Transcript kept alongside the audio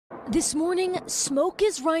This morning, smoke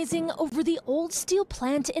is rising over the old steel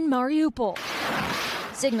plant in Mariupol,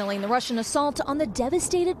 signaling the Russian assault on the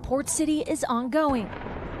devastated port city is ongoing.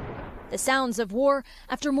 The sounds of war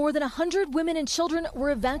after more than 100 women and children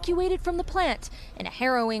were evacuated from the plant in a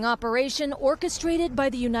harrowing operation orchestrated by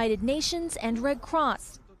the United Nations and Red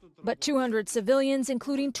Cross. But 200 civilians,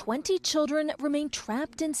 including 20 children, remain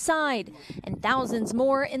trapped inside, and thousands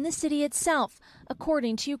more in the city itself,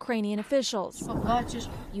 according to Ukrainian officials.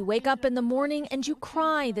 You wake up in the morning and you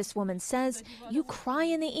cry, this woman says. You cry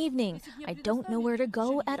in the evening. I don't know where to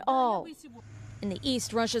go at all. In the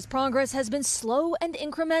east, Russia's progress has been slow and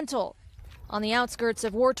incremental. On the outskirts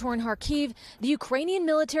of war-torn Kharkiv, the Ukrainian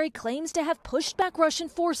military claims to have pushed back Russian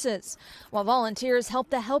forces, while volunteers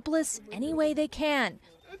help the helpless any way they can.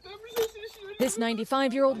 This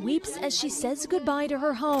 95-year-old weeps as she says goodbye to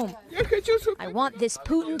her home. I want this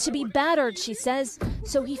Putin to be battered, she says,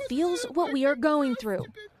 so he feels what we are going through.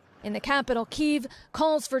 In the capital, Kyiv,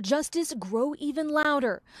 calls for justice grow even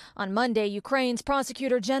louder. On Monday, Ukraine's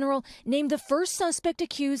prosecutor general named the first suspect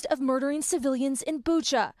accused of murdering civilians in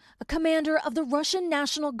Bucha, a commander of the Russian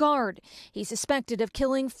National Guard. He's suspected of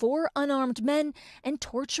killing 4 unarmed men and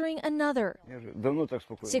torturing another.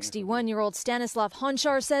 61-year-old Stanislav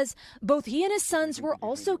Honchar says both he and his sons were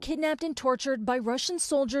also kidnapped and tortured by Russian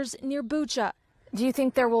soldiers near Bucha. Do you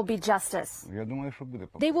think there will be justice?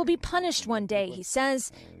 They will be punished one day, he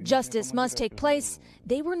says. Justice must take place.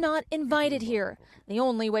 They were not invited here. The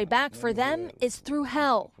only way back for them is through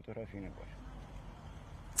hell.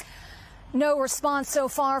 No response so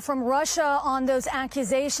far from Russia on those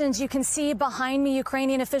accusations. You can see behind me,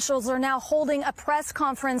 Ukrainian officials are now holding a press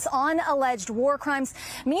conference on alleged war crimes.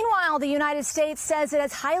 Meanwhile, the United States says it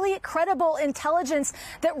has highly credible intelligence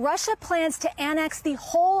that Russia plans to annex the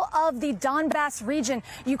whole of the Donbass region,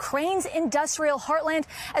 Ukraine's industrial heartland,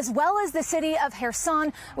 as well as the city of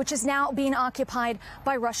Kherson, which is now being occupied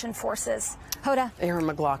by Russian forces. Hoda. Erin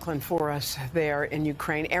McLaughlin for us there in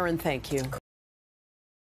Ukraine. Erin, thank you.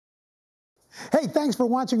 Hey, thanks for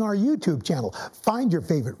watching our YouTube channel. Find your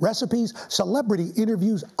favorite recipes, celebrity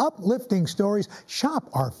interviews, uplifting stories, shop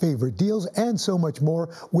our favorite deals, and so much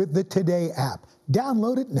more with the Today app.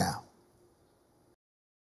 Download it now.